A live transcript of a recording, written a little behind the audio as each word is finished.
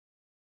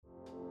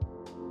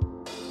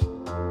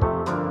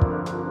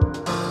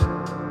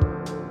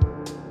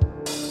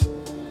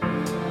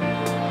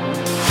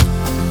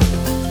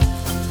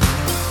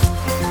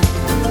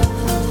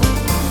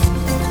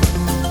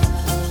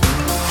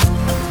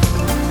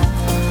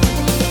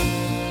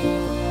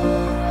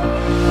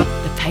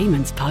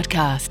payments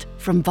podcast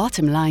from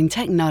Bottomline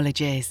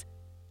Technologies.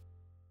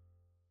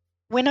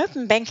 When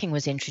open banking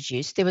was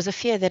introduced, there was a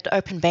fear that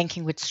open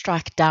banking would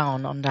strike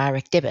down on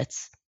direct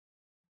debits.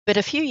 But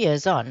a few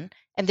years on,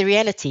 and the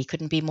reality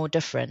couldn't be more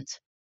different.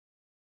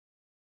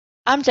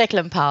 I'm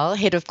Jacqueline Powell,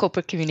 Head of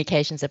Corporate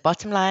Communications at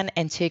Bottomline,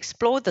 and to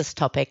explore this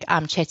topic,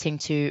 I'm chatting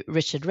to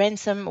Richard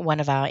Ransom, one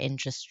of our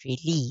industry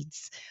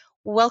leads.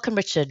 Welcome,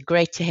 Richard.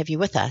 Great to have you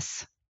with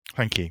us.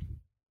 Thank you.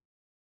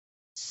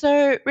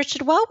 So,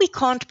 Richard, while we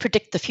can't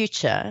predict the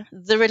future,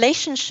 the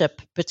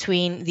relationship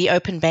between the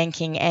open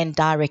banking and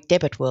direct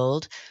debit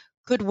world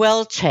could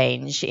well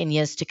change in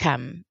years to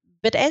come.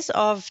 But as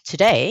of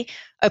today,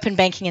 open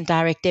banking and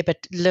direct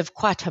debit live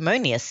quite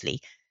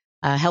harmoniously,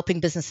 helping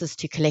businesses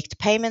to collect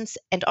payments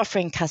and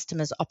offering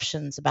customers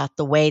options about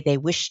the way they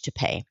wish to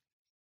pay.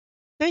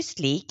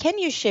 Firstly, can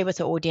you share with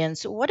the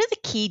audience what are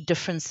the key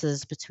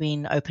differences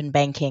between open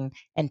banking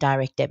and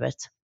direct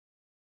debit?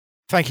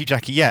 Thank you,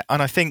 Jackie. Yeah,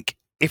 and I think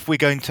if we're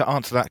going to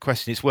answer that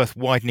question, it's worth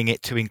widening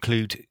it to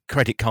include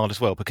credit card as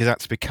well, because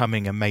that's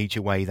becoming a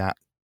major way that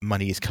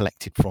money is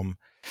collected from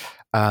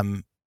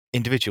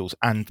individuals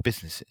and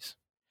businesses.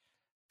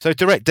 So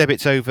direct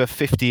debit's over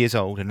 50 years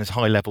old and has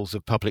high levels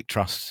of public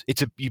trust.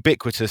 It's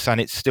ubiquitous and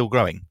it's still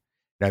growing.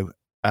 It's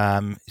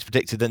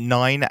predicted that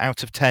 9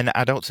 out of 10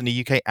 adults in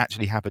the UK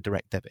actually have a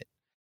direct debit.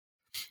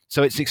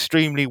 So it's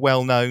extremely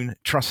well known,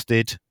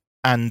 trusted,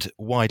 and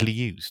widely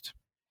used.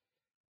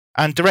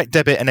 And direct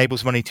debit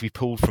enables money to be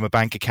pulled from a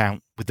bank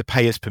account with the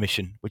payer's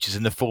permission, which is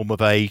in the form of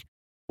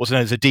what's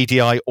known as a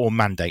DDI or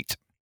mandate.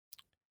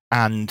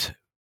 And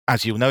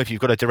as you'll know, if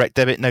you've got a direct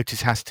debit,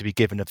 notice has to be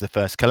given of the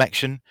first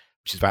collection,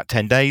 which is about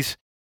 10 days.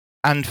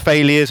 And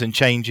failures and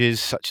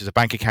changes, such as a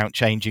bank account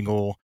changing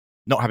or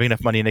not having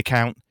enough money in an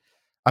account,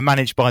 are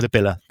managed by the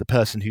biller, the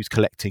person who's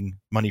collecting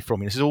money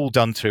from you. This is all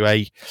done through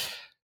a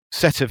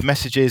set of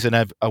messages and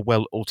a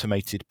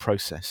well-automated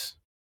process.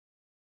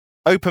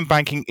 Open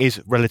banking is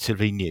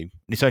relatively new, and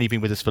it's only been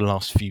with us for the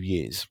last few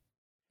years.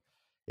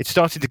 It's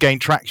starting to gain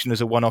traction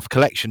as a one-off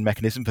collection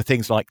mechanism for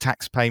things like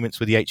tax payments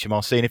with the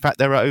HMRC, and in fact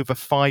there are over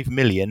 5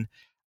 million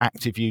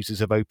active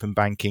users of open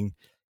banking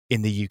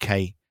in the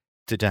UK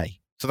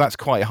today. So that's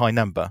quite a high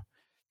number.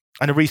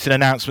 And a recent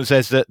announcement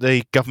says that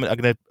the government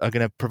are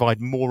going to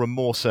provide more and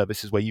more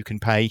services where you can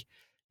pay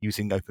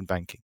using open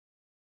banking.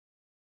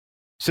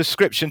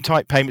 Subscription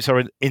type payments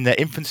are in their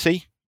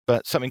infancy,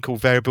 but something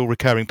called variable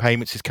recurring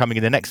payments is coming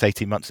in the next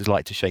 18 months is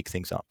like to shake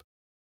things up.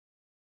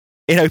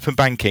 In open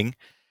banking,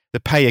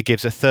 the payer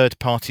gives a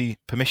third-party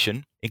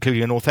permission,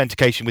 including an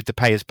authentication with the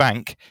payer's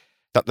bank,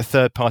 that the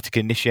third party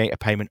can initiate a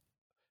payment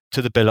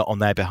to the biller on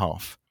their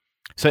behalf.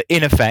 So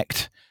in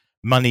effect,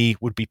 money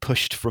would be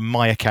pushed from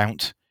my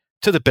account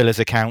to the biller's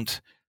account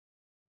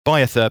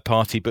by a third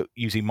party, but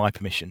using my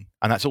permission.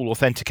 And that's all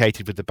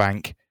authenticated with the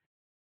bank.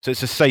 So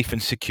it's a safe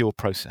and secure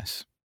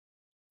process.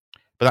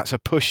 But that's a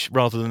push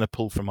rather than a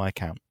pull from my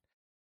account.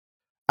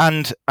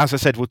 And as I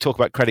said, we'll talk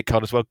about credit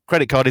card as well.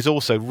 Credit card is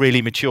also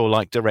really mature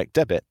like direct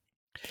debit.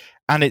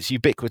 And it's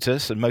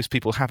ubiquitous and most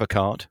people have a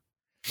card.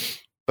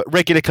 But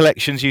regular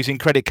collections using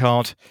credit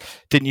card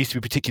didn't used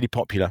to be particularly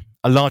popular.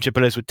 A larger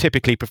billers would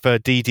typically prefer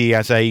DD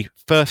as a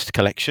first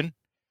collection,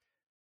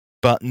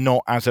 but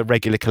not as a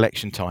regular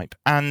collection type.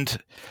 And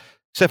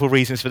several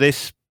reasons for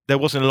this. There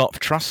wasn't a lot of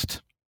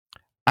trust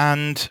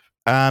and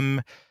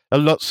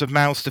lots of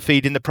mouths to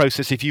feed in the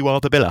process if you are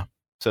the biller.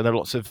 So there are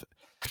lots of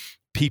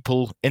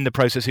people in the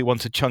process who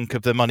want a chunk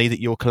of the money that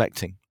you're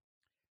collecting.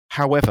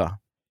 However,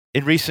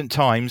 in recent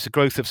times, the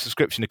growth of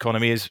subscription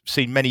economy has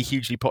seen many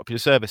hugely popular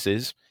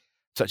services,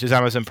 such as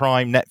Amazon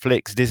Prime,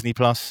 Netflix, Disney+,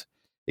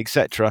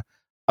 etc.,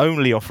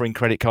 only offering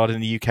credit card in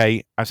the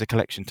UK as a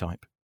collection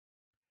type.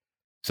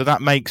 So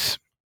it makes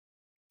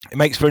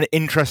for an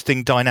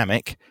interesting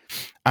dynamic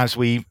as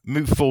we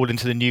move forward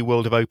into the new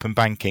world of open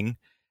banking,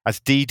 as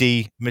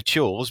DD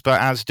matures, but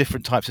as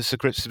different types of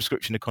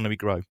subscription economy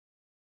grow.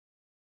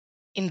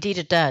 Indeed,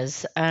 it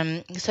does.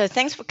 So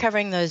thanks for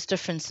covering those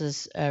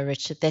differences,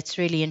 Richard. That's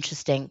really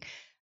interesting.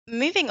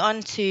 Moving on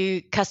to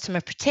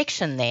customer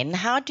protection then,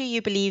 how do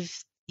you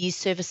believe these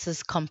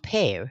services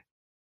compare?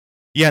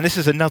 Yeah, and this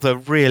is another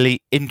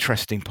really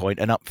interesting point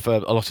and up for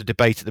a lot of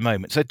debate at the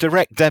moment. So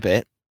direct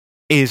debit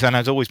is and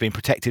has always been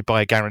protected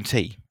by a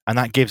guarantee, and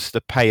that gives the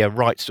payer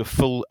rights to a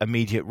full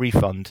immediate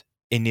refund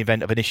in the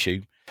event of an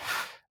issue.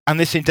 And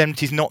this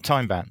indemnity is not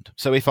time-bound.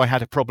 So if I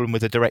had a problem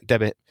with a direct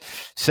debit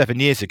 7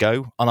 years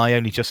ago and I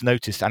only just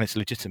noticed and it's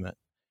legitimate,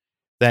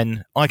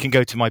 then I can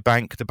go to my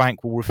bank, the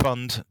bank will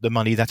refund the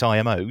money that I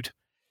am owed,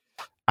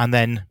 and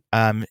then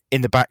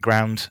in the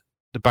background,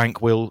 the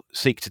bank will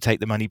seek to take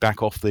the money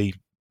back off the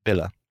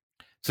biller.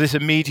 So this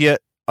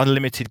immediate,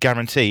 unlimited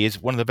guarantee is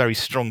one of the very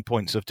strong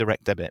points of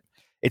direct debit.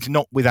 It's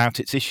not without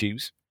its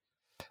issues.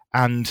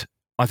 And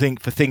I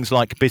think for things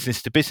like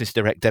business-to-business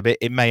direct debit,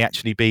 it may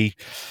actually be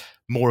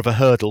more of a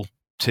hurdle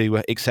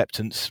to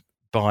acceptance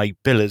by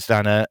billers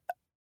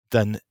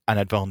than an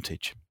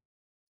advantage.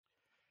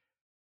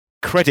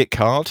 Credit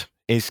card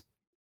is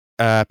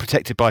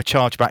protected by a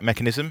chargeback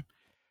mechanism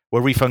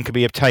where refund can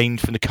be obtained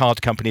from the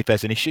card company if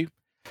there's an issue.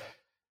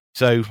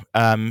 So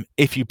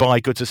if you buy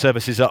goods or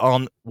services that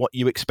aren't what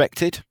you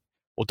expected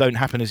or don't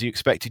happen as you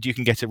expected, you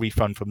can get a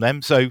refund from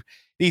them. So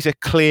these are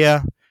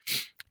clear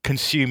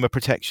consumer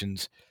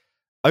protections.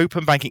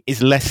 Open banking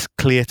is less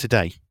clear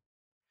today,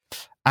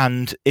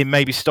 and it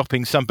may be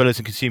stopping some billers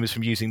and consumers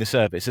from using the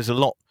service. There's a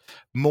lot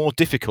more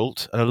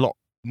difficult and a lot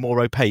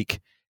more opaque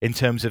in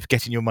terms of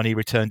getting your money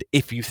returned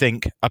if you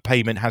think a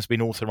payment has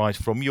been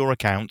authorised from your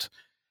account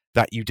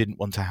that you didn't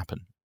want to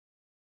happen.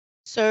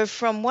 So,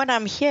 from what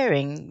I'm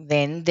hearing,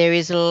 then there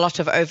is a lot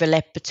of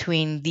overlap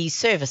between these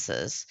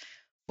services.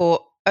 For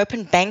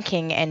open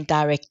banking and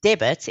direct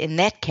debit, in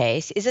that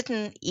case, is it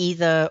an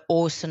either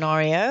or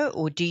scenario,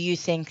 or do you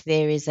think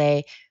there is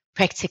a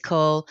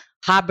practical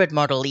hybrid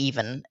model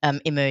even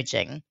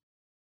emerging?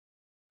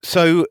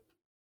 So,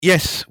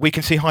 yes, we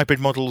can see hybrid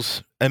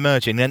models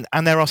emerging,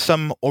 and there are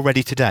some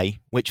already today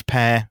which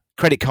pair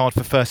credit card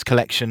for first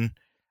collection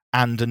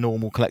and a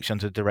normal collection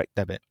under direct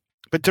debit.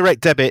 But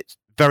direct debit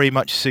very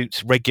much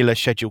suits regular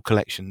scheduled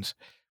collections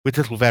with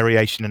little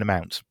variation in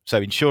amount. So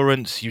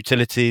insurance,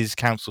 utilities,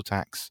 council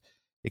tax,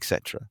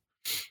 etc.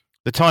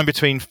 The time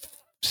between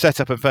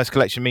setup and first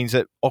collection means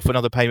that often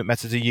other payment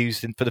methods are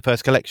used for the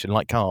first collection,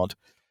 like card,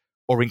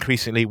 or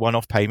increasingly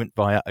one-off payment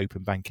via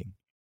open banking.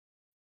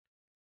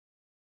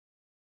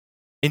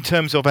 In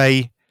terms of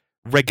a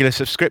regular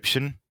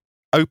subscription,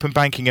 open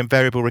banking and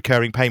variable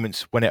recurring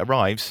payments when it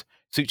arrives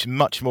suits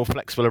much more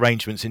flexible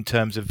arrangements in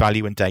terms of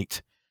value and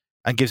date,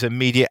 and gives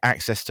immediate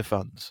access to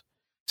funds.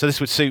 So this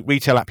would suit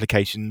retail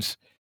applications.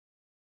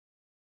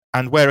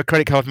 And where a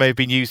credit card may have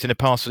been used in the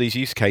past for these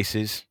use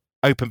cases,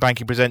 open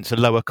banking presents a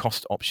lower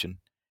cost option,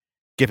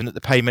 given that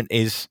the payment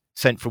is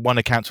sent from one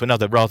account to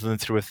another rather than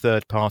through a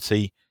third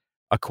party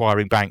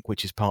acquiring bank,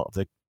 which is part of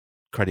the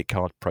credit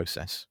card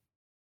process.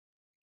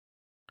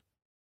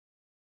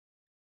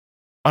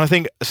 And I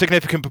think a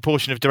significant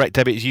proportion of direct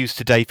debit is used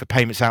today for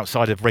payments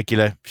outside of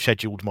regular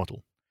scheduled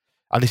model.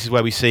 And this is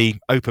where we see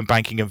open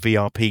banking and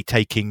VRP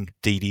taking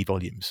DD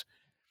volumes.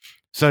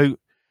 So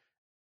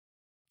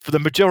for the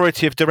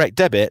majority of direct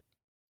debit,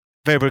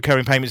 variable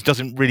recurring payments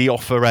doesn't really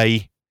offer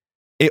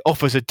it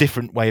offers a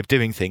different way of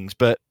doing things,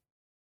 but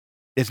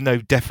there's no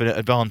definite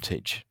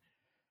advantage.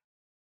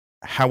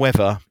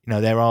 However,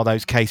 there are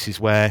those cases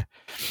where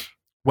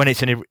when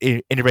it's an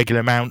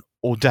irregular amount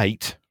or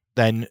date,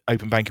 then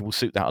open banking will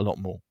suit that a lot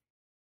more.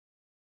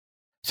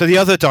 So the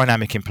other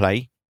dynamic in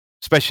play,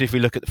 especially if we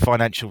look at the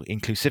financial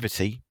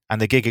inclusivity and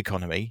the gig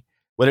economy,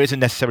 where there isn't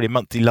necessarily a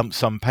monthly lump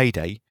sum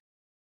payday,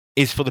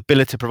 is for the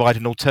biller to provide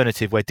an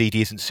alternative where DD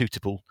isn't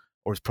suitable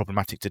or is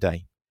problematic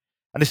today.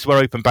 And this is where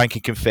open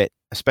banking can fit,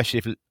 especially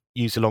if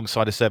used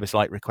alongside a service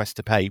like Request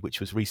to Pay,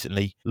 which was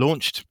recently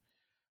launched,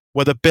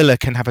 where the biller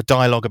can have a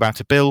dialogue about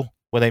a bill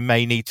where they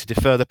may need to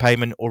defer the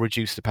payment or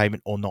reduce the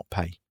payment or not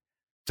pay.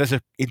 So it's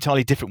an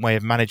entirely different way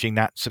of managing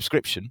that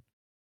subscription.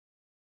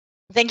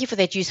 Thank you for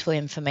that useful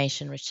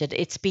information, Richard.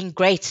 It's been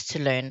great to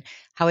learn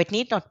how it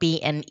need not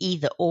be an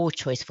either or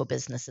choice for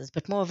businesses,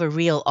 but more of a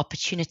real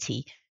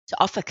opportunity to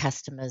offer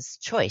customers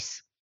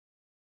choice.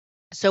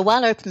 So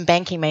while open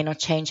banking may not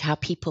change how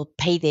people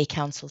pay their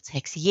council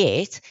tax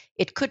yet,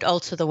 it could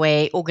alter the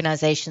way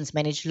organizations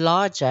manage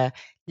larger,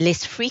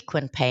 less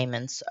frequent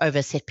payments over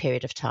a set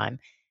period of time.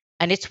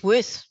 And it's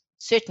worth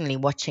certainly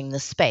watching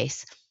this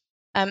space.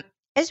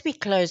 As we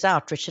close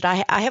out, Richard,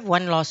 I have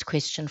one last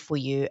question for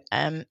you.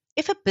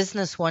 If a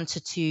business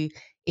wanted to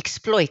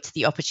exploit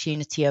the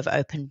opportunity of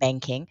open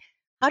banking,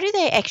 how do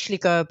they actually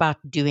go about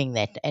doing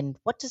that? And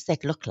what does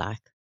that look like?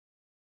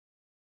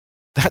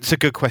 That's a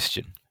good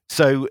question.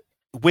 So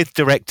with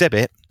direct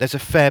debit, there's a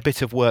fair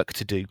bit of work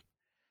to do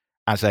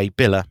as a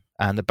biller,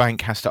 and the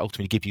bank has to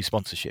ultimately give you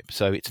sponsorship.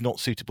 So it's not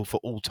suitable for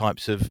all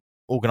types of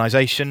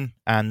organisation,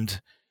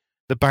 and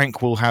the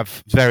bank will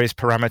have various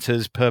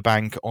parameters per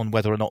bank on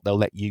whether or not they'll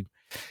let you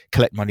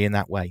collect money in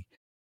that way.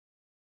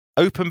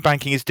 Open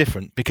banking is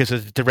different because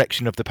of the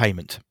direction of the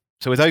payment.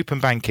 So with open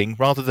banking,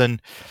 rather than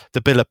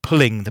the biller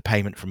pulling the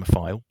payment from a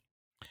file,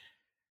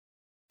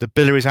 the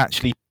biller is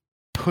actually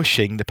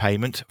pushing the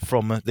payment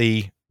from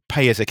the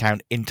payer's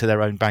account into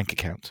their own bank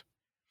account.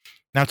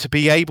 Now, to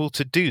be able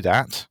to do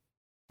that,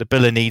 the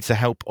biller needs the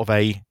help of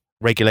a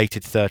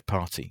regulated third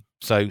party.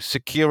 So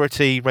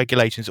security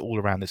regulations all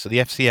around this. So the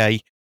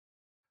FCA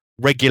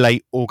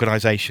regulate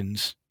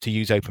organisations to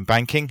use open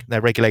banking.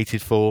 They're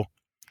regulated for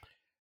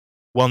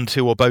one,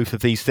 two, or both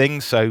of these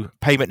things. So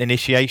payment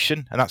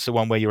initiation, and that's the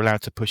one where you're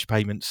allowed to push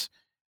payments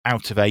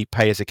out of a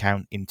payer's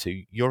account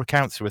into your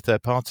account through a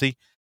third party,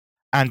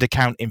 and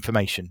account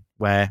information,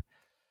 where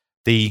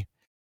the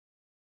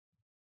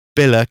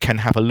biller can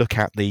have a look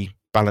at the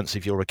balance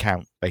of your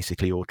account,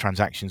 basically, or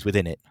transactions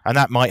within it. And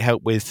that might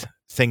help with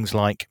things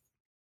like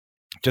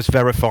just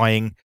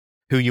verifying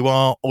who you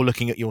are or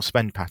looking at your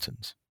spend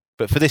patterns.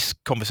 But for this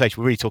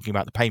conversation, we're really talking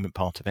about the payment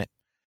part of it.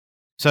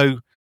 So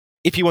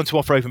if you want to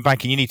offer open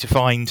banking, you need to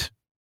find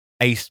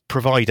a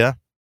provider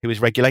who is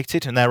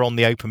regulated, and they're on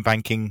the open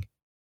banking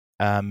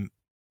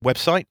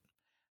website.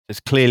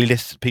 There's clearly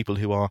lists of people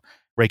who are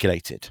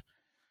regulated.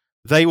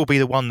 They will be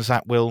the ones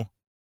that will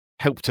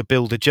help to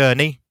build a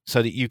journey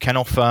so that you can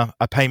offer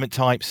a payment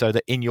type so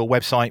that in your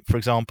website, for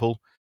example,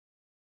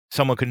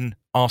 someone can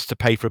ask to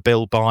pay for a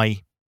bill by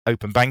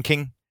open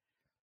banking.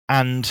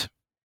 And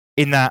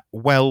in that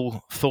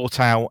well thought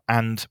out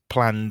and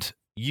planned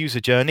user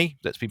journey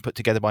that's been put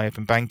together by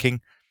open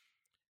banking,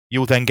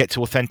 you'll then get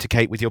to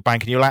authenticate with your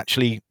bank, and you'll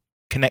actually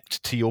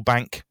connect to your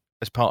bank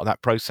as part of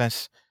that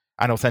process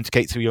and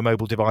authenticate through your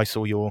mobile device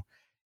or your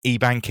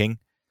e-banking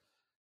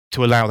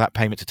to allow that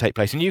payment to take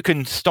place. And you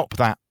can stop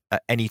that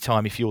at any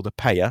time if you're the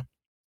payer.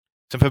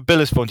 So from a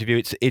biller's point of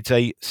view, it's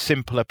a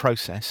simpler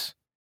process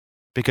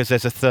because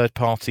there's a third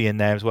party in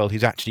there as well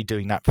who's actually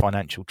doing that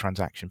financial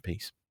transaction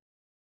piece.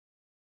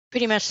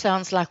 Pretty much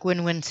sounds like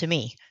win-win to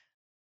me.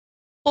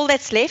 All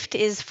that's left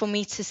is for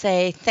me to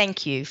say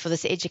thank you for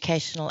this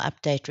educational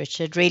update,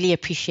 Richard. Really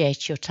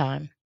appreciate your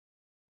time.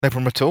 No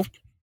problem at all.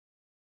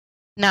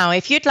 Now,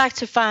 if you'd like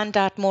to find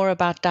out more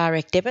about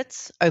direct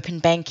debits, open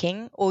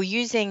banking, or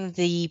using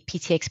the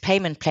PTX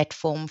payment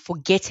platform for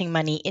getting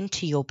money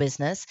into your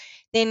business,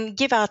 then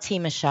give our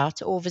team a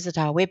shout or visit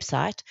our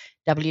website,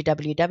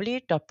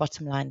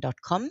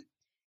 www.bottomline.com.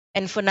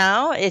 And for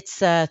now, it's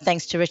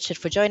thanks to Richard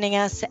for joining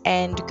us,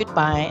 and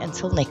goodbye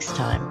until next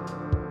time.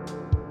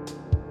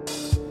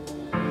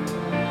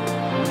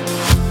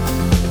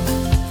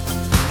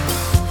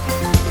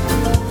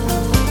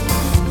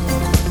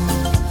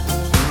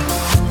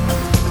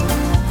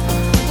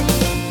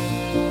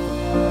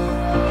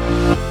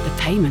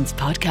 Payments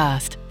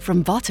Podcast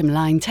from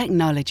Bottomline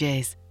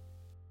Technologies.